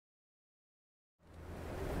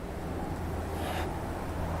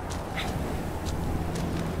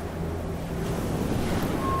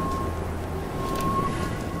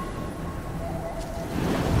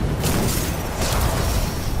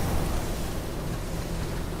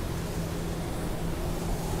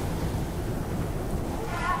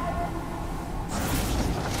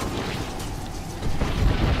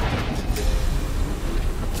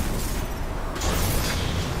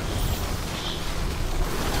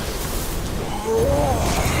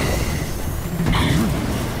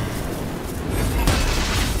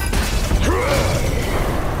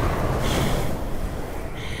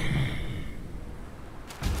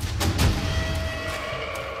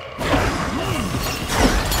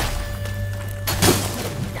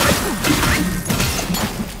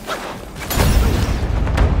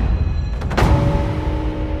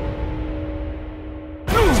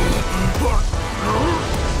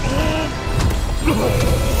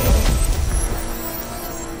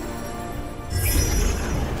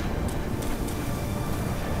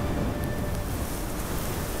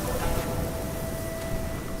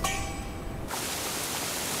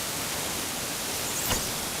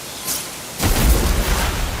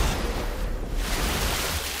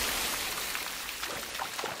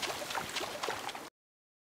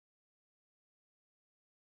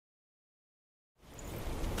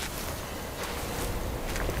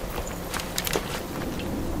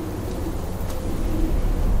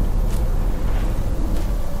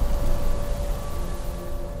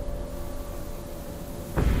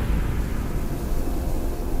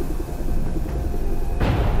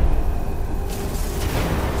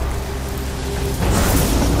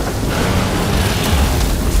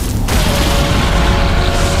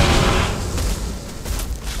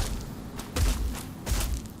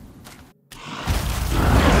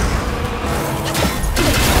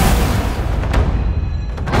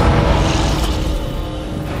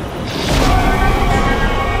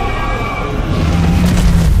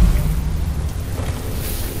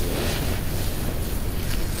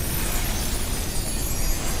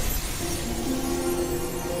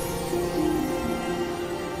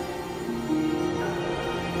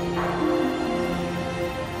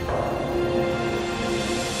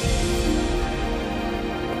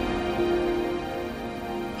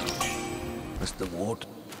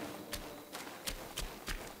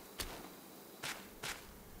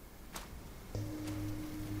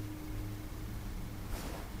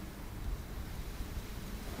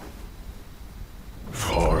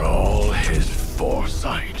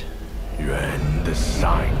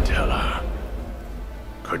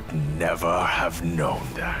could never have known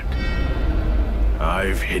that.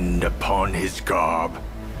 I've hidden upon his garb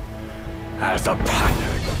as a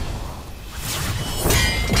pattern.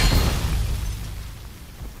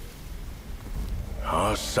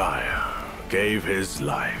 Our sire gave his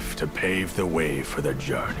life to pave the way for the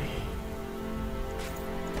journey.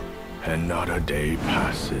 And not a day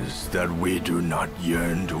passes that we do not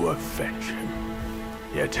yearn to avenge him.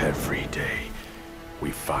 Yet every day,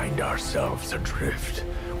 we find ourselves adrift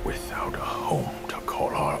without a home to call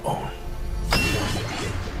our own.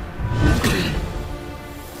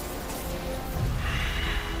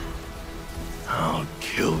 I'll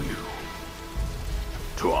kill you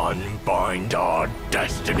to unbind our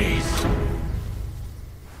destinies.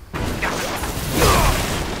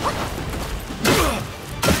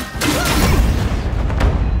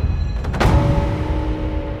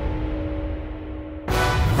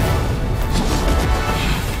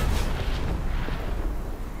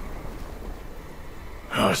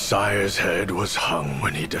 Our sire's head was hung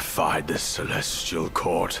when he defied the celestial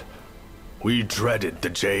court. We dreaded the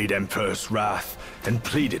Jade Emperor's wrath and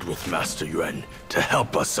pleaded with Master Yuan to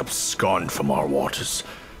help us abscond from our waters.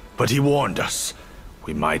 But he warned us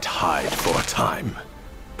we might hide for a time,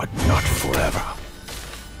 but not forever.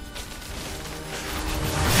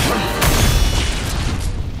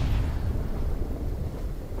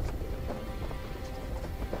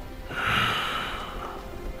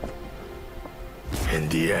 In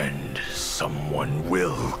the end, someone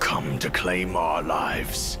will come to claim our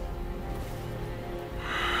lives.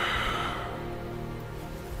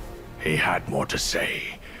 He had more to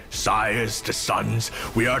say. Sires to sons,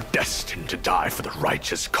 we are destined to die for the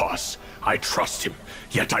righteous cause. I trust him,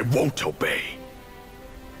 yet I won't obey.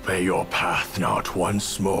 May your path not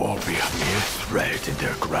once more be a mere thread in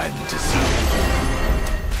their grand design.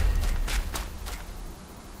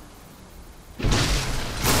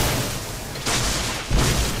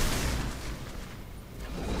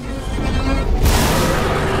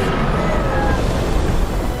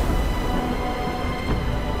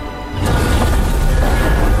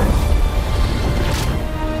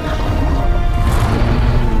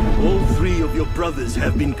 Brothers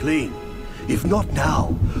have been claimed. If not now,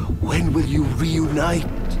 when will you reunite?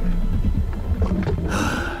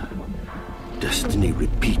 Destiny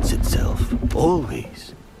repeats itself,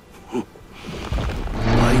 always.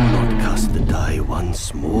 Why not cast the die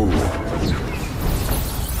once more?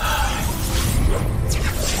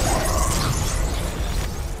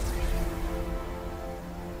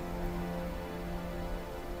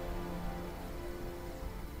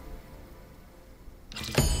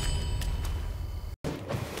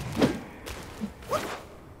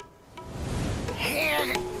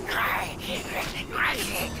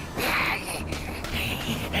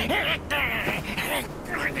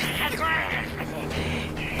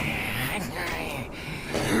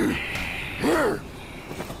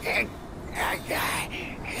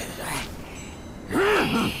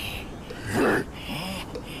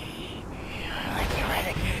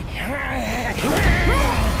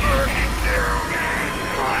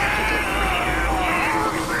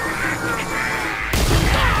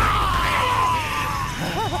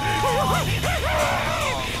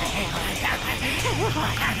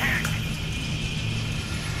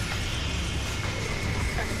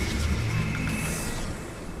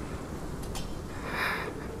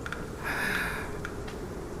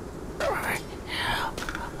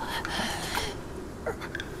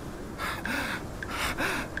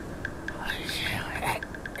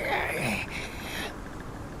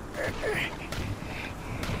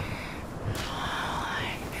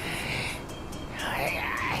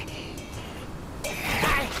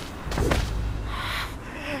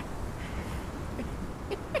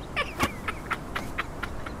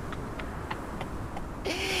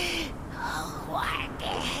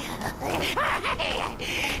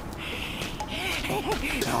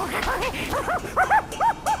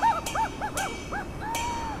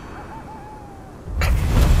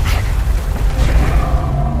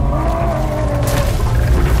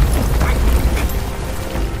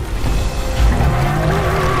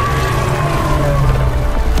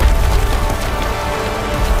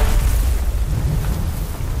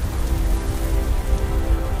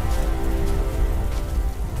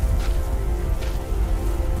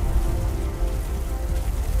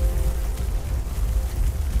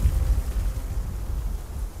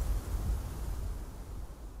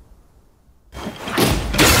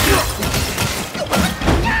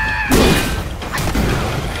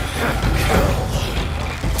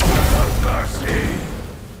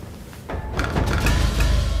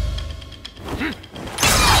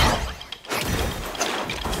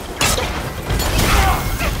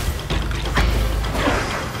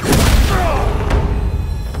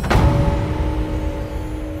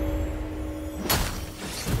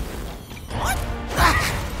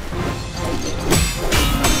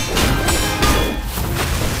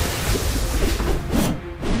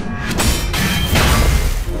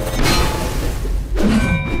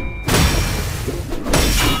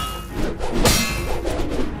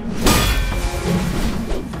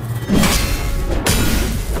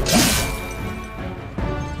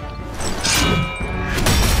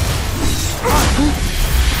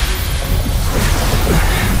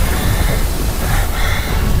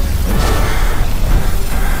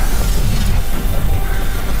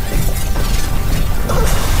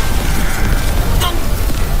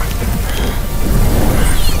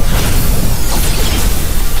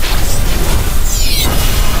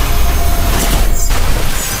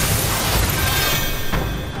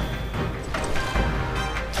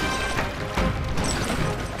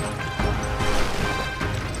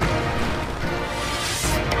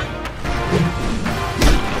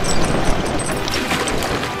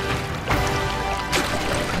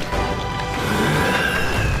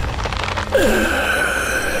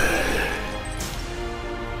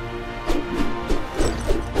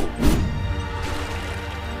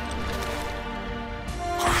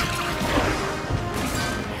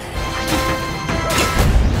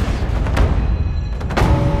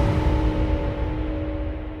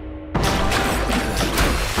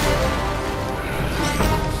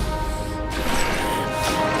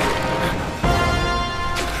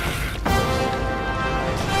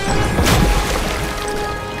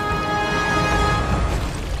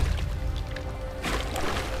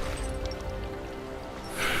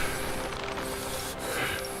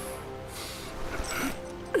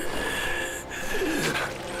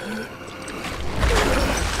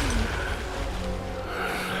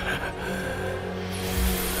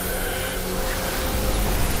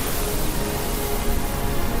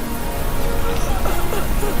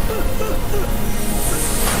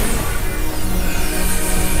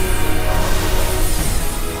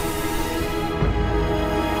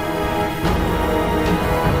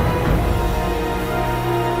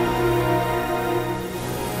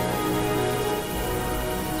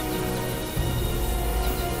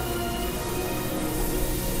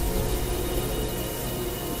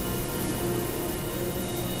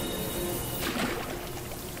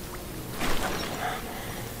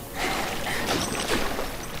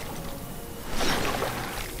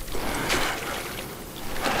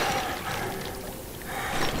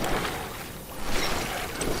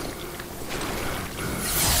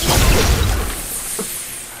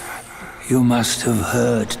 You must have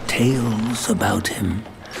heard tales about him.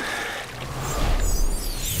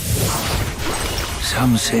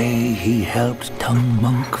 Some say he helped Tung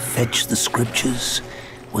Monk fetch the scriptures,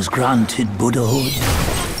 was granted Buddhahood,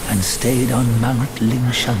 and stayed on Mount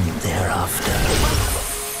Lingshan thereafter.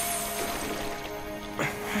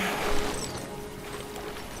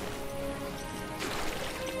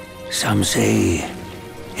 Some say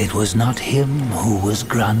it was not him who was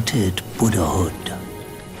granted Buddhahood.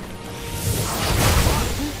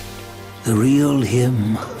 The real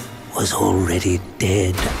him was already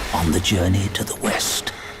dead on the journey to the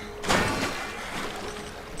west.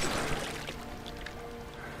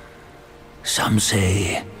 Some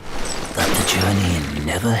say that the journey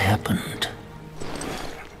never happened.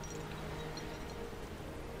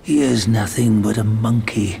 He is nothing but a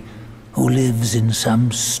monkey who lives in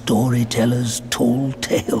some storyteller's tall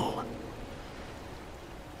tale.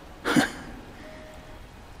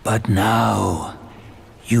 But now,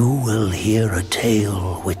 you will hear a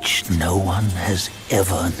tale which no one has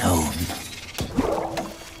ever known.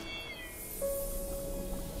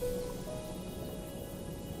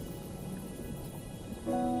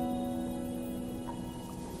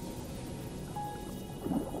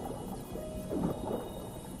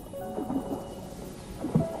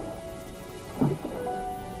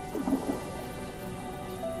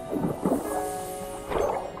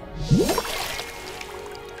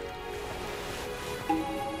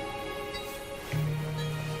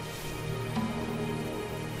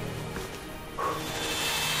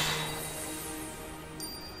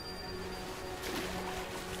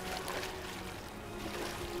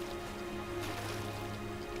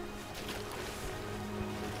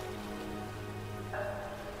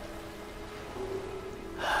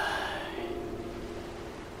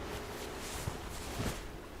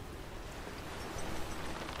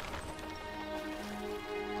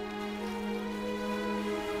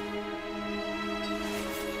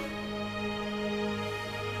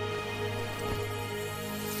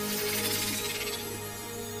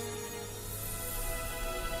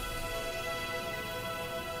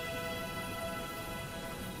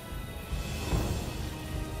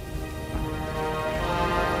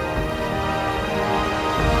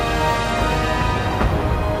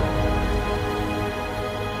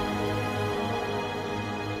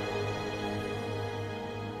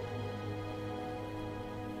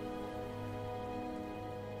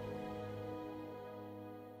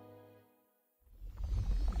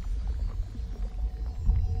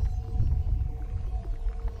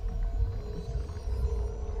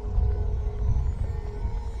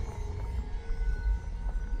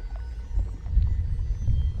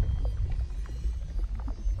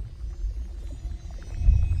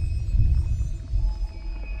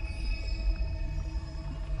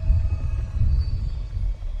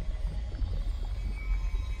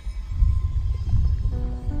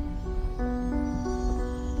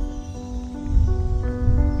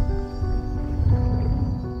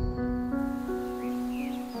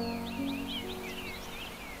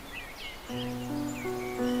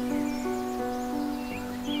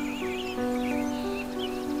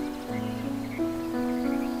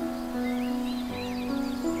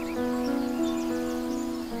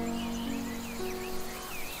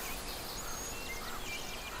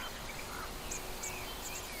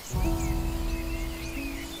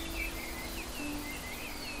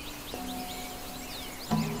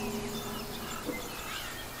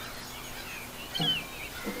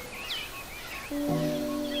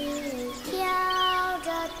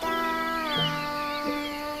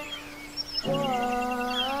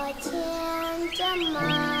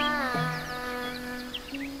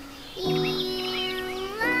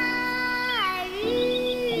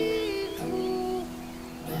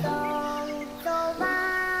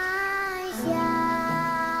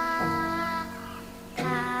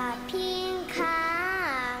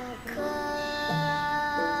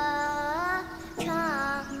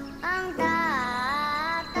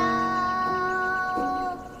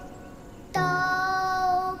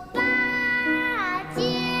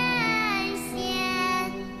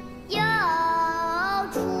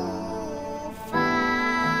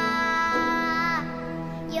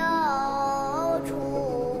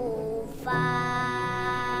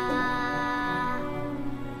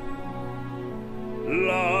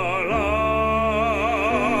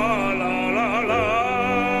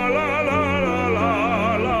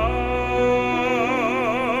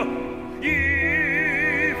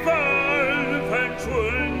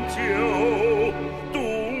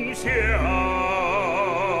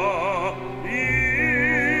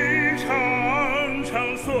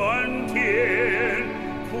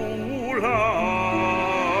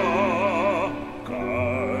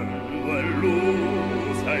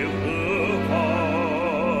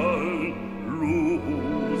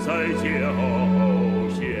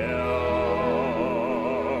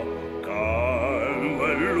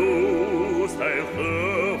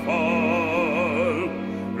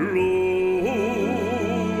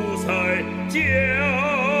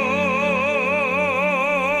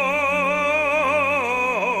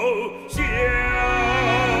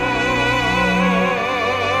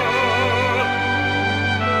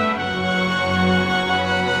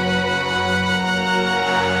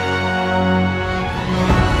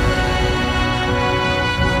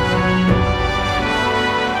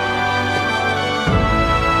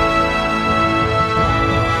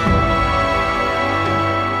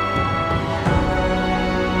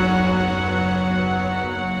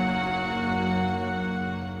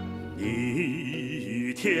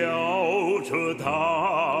 挑着担，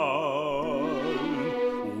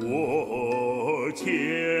我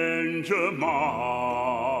牵着马，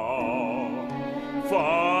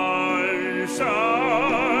翻山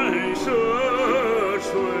涉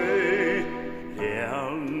水，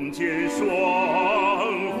两肩双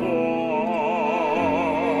花，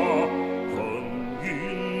横云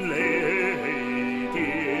雷电，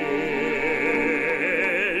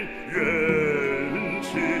人驰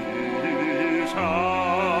骋。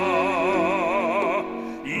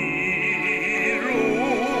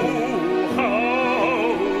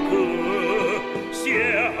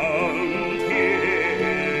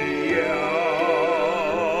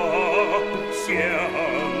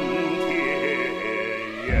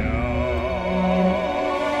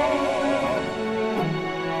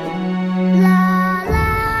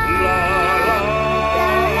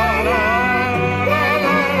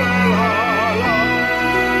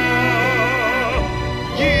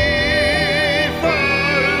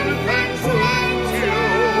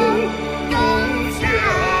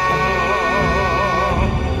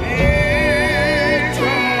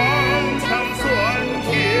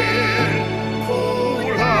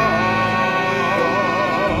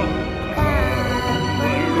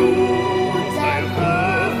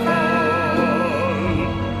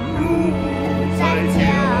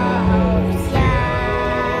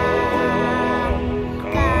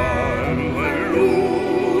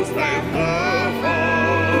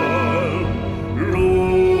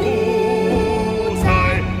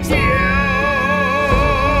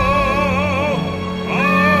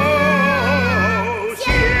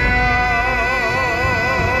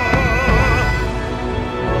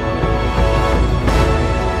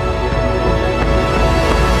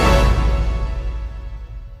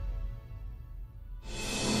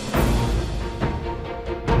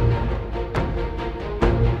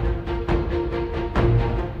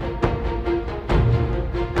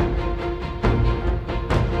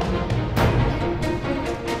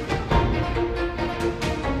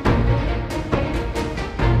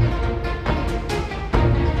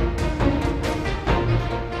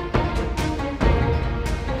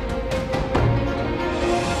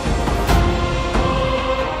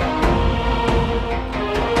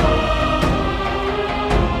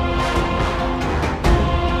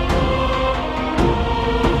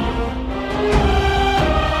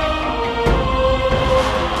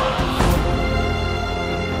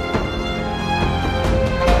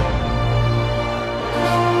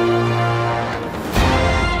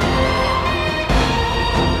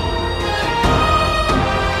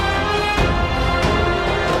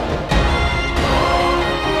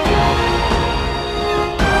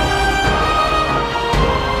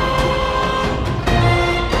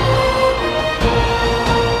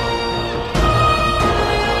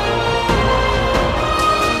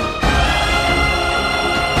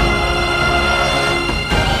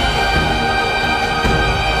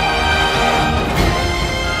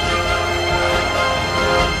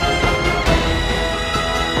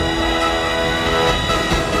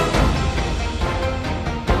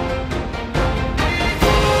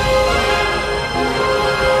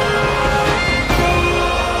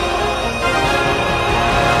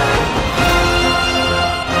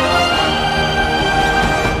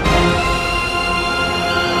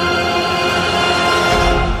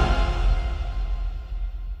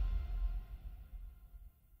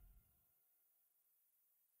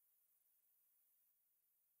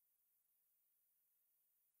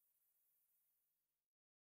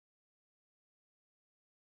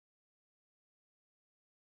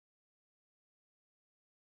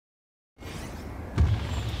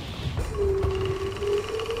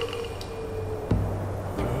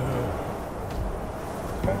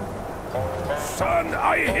Son,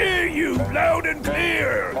 I hear you loud and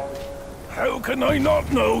clear. How can I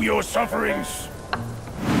not know your sufferings?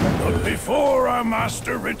 But before our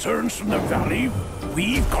master returns from the valley,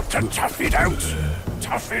 we've got to tough it out.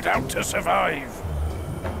 Tough it out to survive.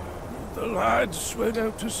 The lads went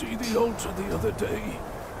out to see the altar the other day.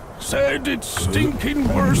 Said it's stinking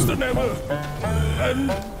worse than ever.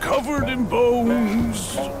 And covered in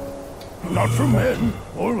bones. Not from men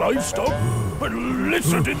or livestock, but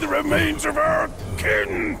littered in the remains of our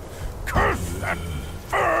kin. Curse that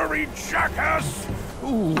furry jackass!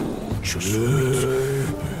 Ooh, just wait.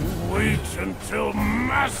 Wait until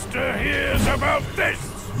Master hears about this!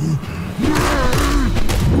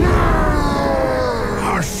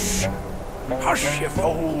 Hush! Hush, you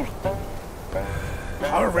fool!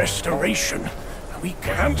 Our restoration. We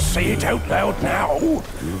can't say it out loud now. Oh,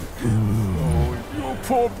 your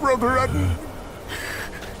poor brother hadn't...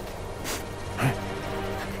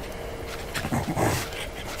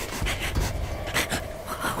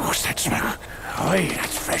 Aye,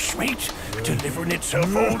 that's fresh meat, delivering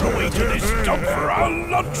itself all the way to this dump for our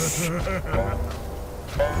lunch.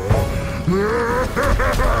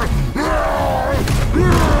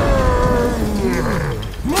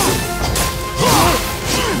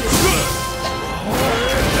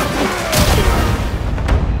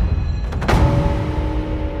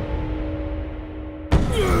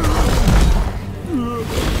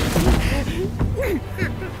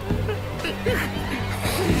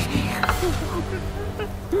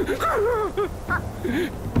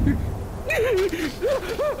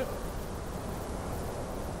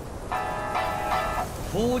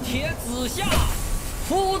普天之下，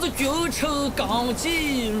父子君臣纲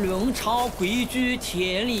纪，伦常规矩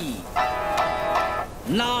天理。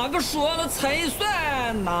哪个说了才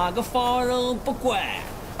算？哪个放任不管？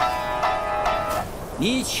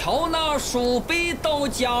你瞧那叔辈都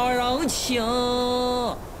讲人情，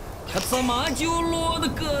他怎么就落得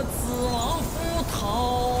个子王府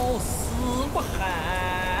头，死不喊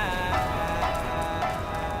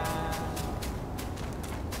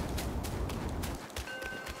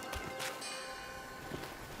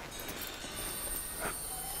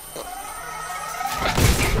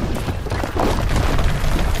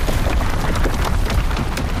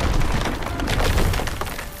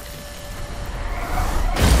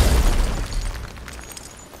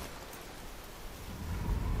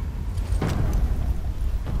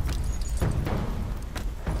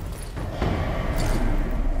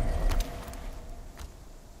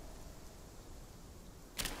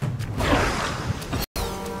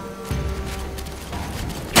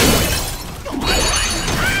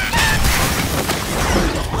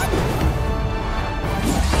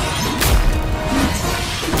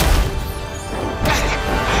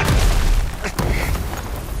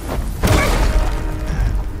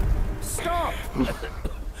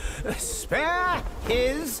？Spare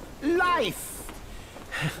his life.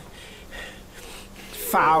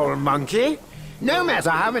 Foul monkey. No matter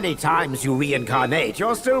how many times you reincarnate,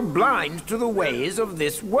 you're still blind to the ways of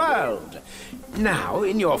this world. Now,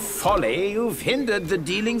 in your folly, you've hindered the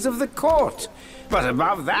dealings of the court. But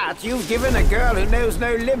above that, you've given a girl who knows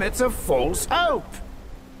no limits a false hope.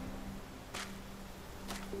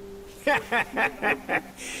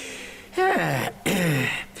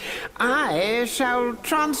 I shall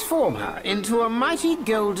transform her into a mighty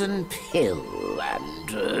golden pill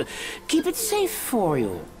and keep it safe for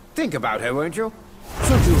you. Think about her, won't you?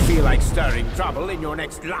 Should you feel like stirring trouble in your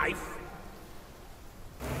next life?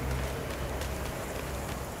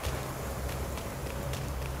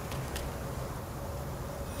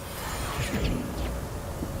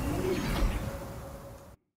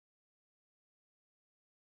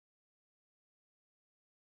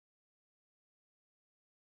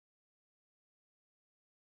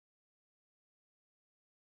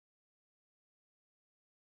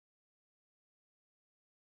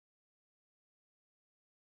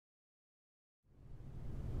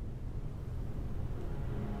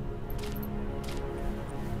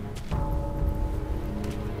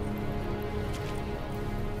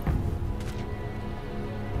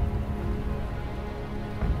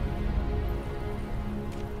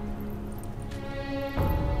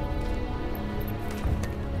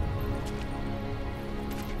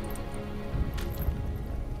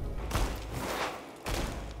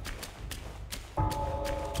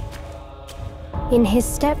 In his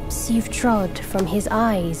steps you've trod, from his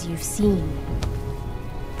eyes you've seen.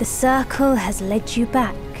 The circle has led you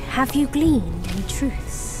back. Have you gleaned any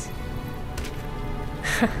truths?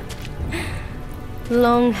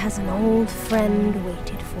 Long has an old friend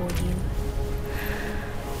waited for you.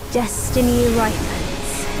 Destiny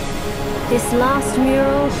ripens. This last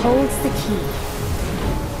mural holds the key.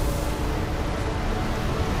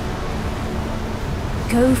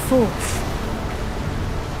 Go forth.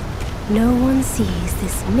 No one sees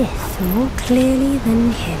this myth more clearly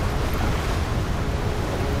than him.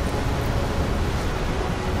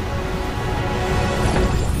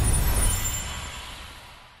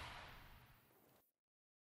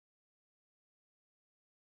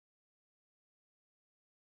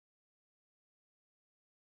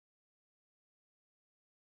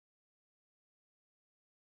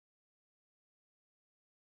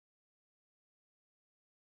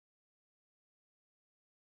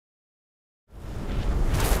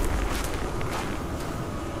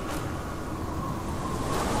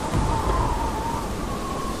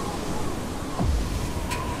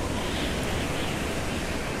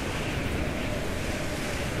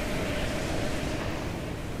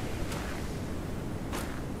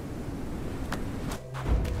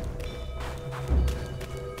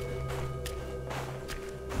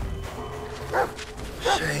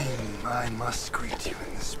 Shame. I must greet you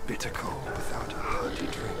in this bitter cold without a hearty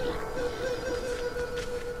drink.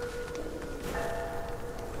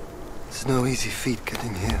 It's no easy feat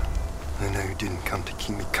getting here. I know you didn't come to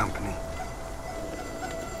keep me company.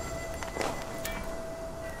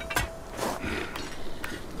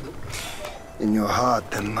 In your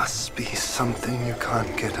heart, there must be something you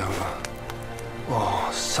can't get over.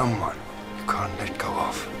 Or someone you can't let go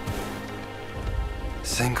of.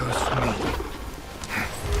 Same goes for me.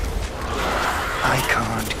 I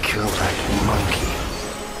can't kill that monkey.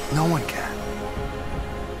 No one can.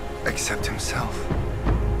 Except himself.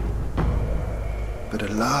 But at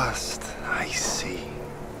last, I see.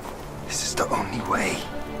 This is the only way.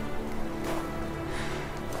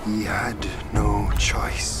 He had no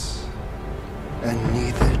choice. And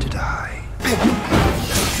neither did I.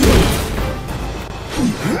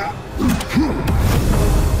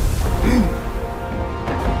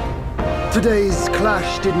 Today's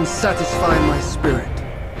clash didn't satisfy my spirit.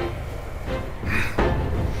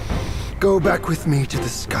 Go back with me to the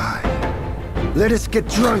sky. Let us get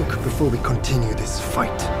drunk before we continue this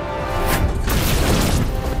fight.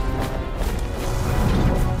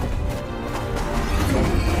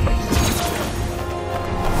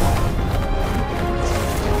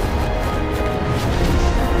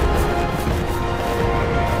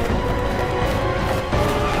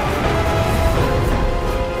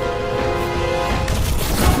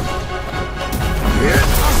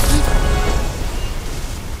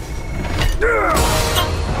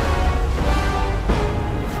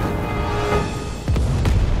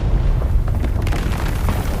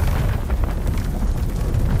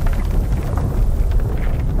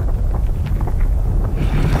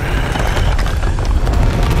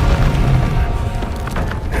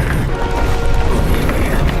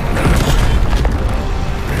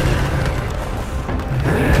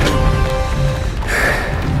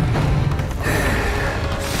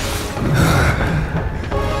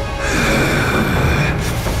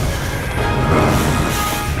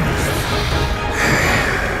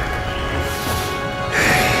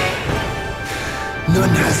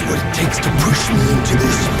 None has what it takes to push me into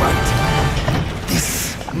this fight.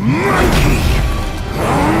 This monkey!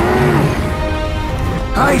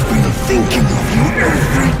 I've been thinking of you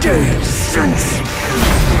every day since...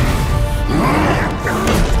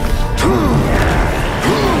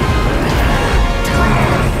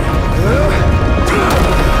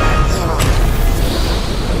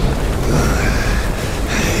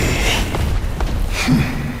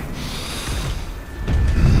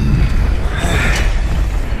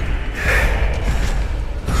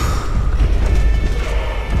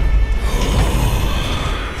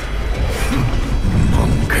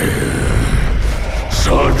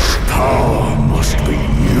 Such power must be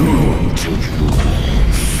new to you.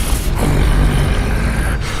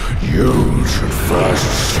 You should first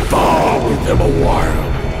spar with them a while.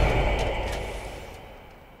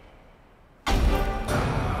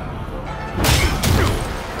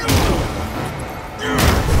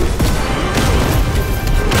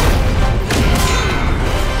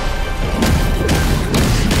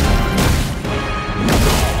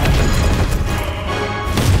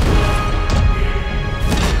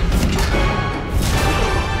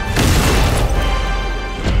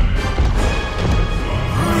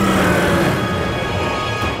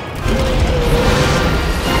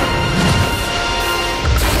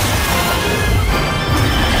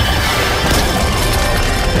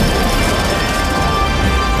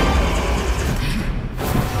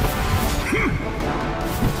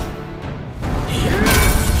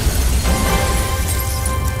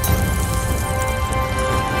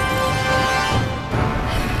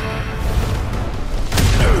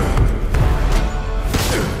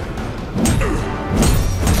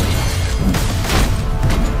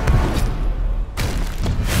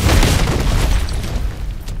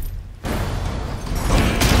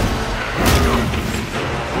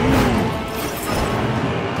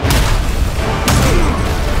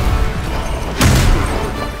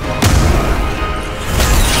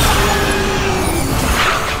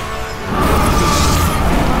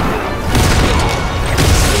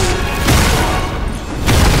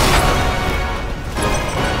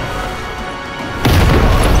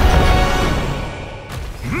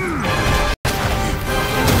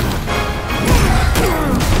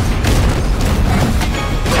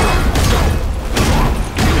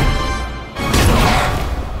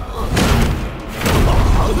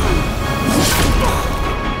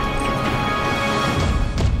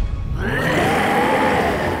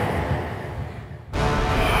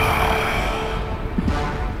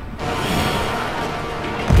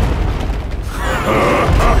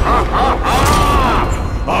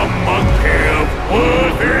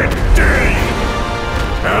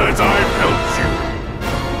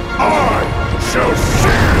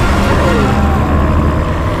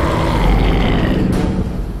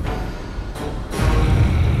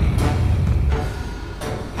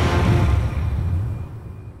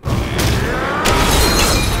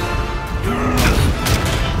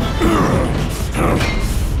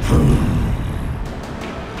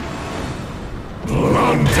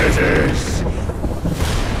 cities.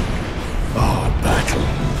 Our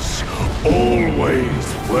battles always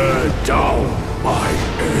were down by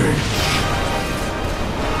age.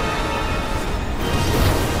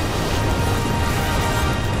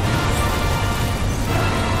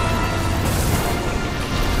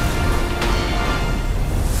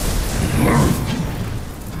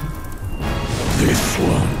 This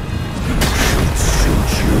one should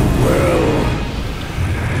suit you well.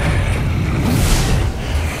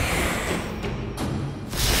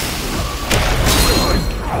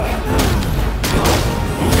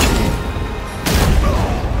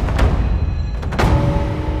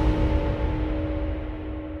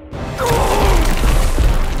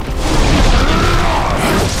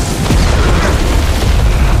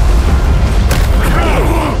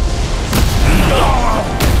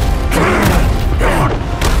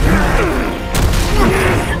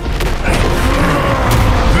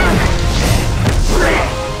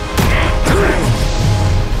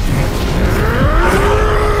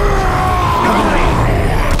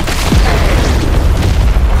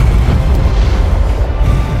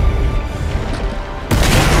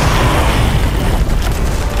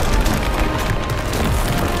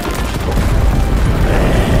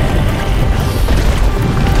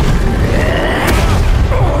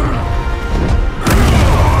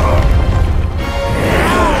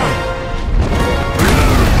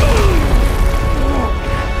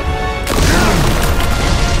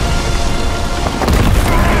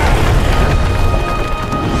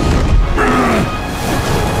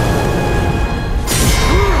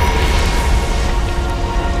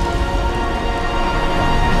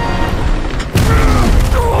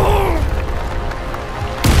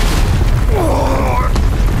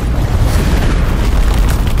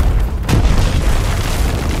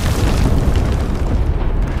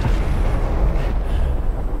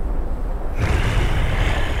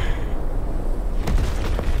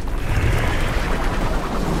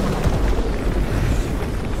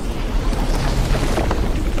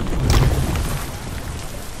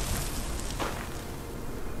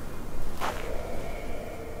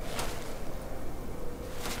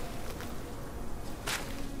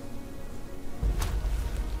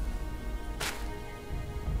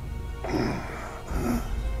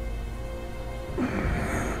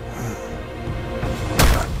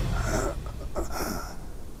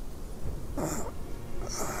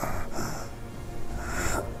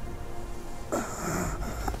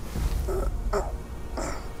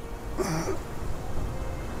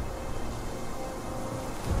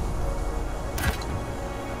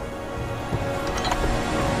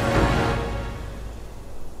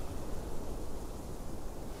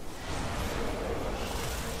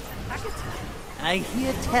 I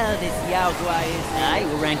hear tell this Yao Guai is I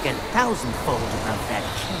will rank 1,000-fold above that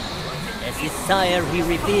king. As his sire he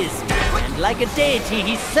reveres me, and like a deity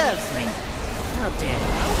he serves me. How dare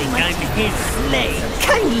you think I'm his slave?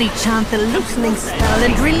 Kindly chant the loosening spell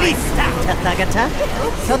and release Tathagata,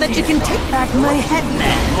 so that you can take back my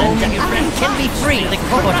headband and I can be free. The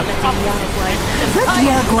court That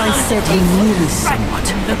Yaguai said he knew me somewhat.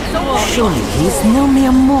 Surely he's no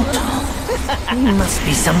mere mortal. He must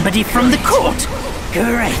be somebody from the court.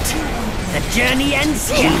 Great. The journey ends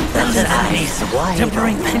here. Those eyes wide to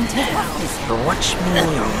bring open. them down. Watch me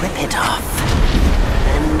rip it off.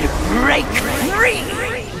 And break free.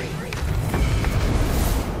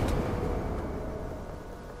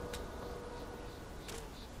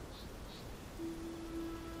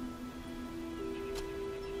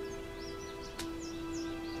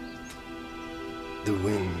 The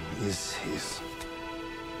win is his.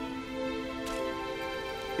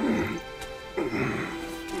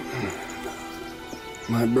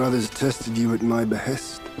 My brothers tested you at my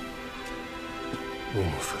behest.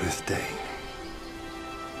 All for this day.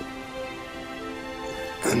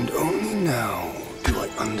 And only now do I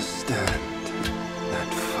understand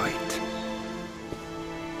that fight.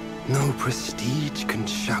 No prestige can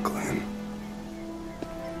shackle him.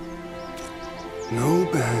 No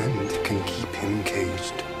band can keep him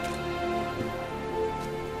caged.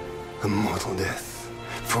 A mortal death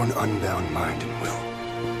for an unbound mind and will.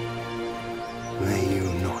 May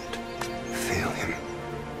you not fail him.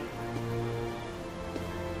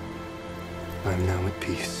 I'm now at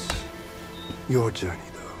peace. Your journey,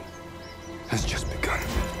 though, has just begun.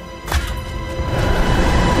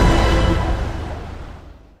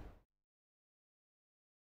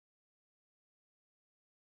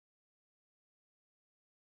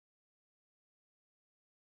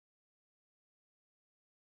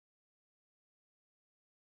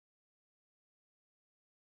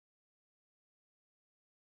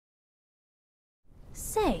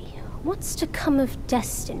 Say, what's to come of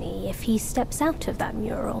Destiny if he steps out of that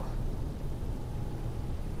mural?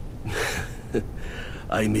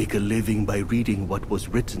 I make a living by reading what was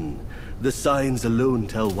written. The signs alone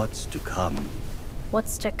tell what's to come.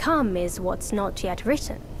 What's to come is what's not yet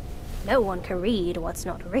written. No one can read what's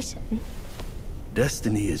not written.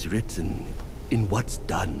 Destiny is written in what's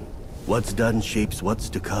done. What's done shapes what's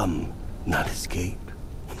to come, not escape.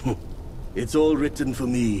 It's all written for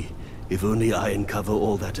me, if only I uncover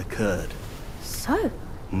all that occurred. So?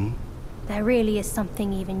 There really is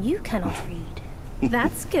something even you cannot read.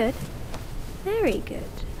 That's good. Very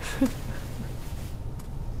good.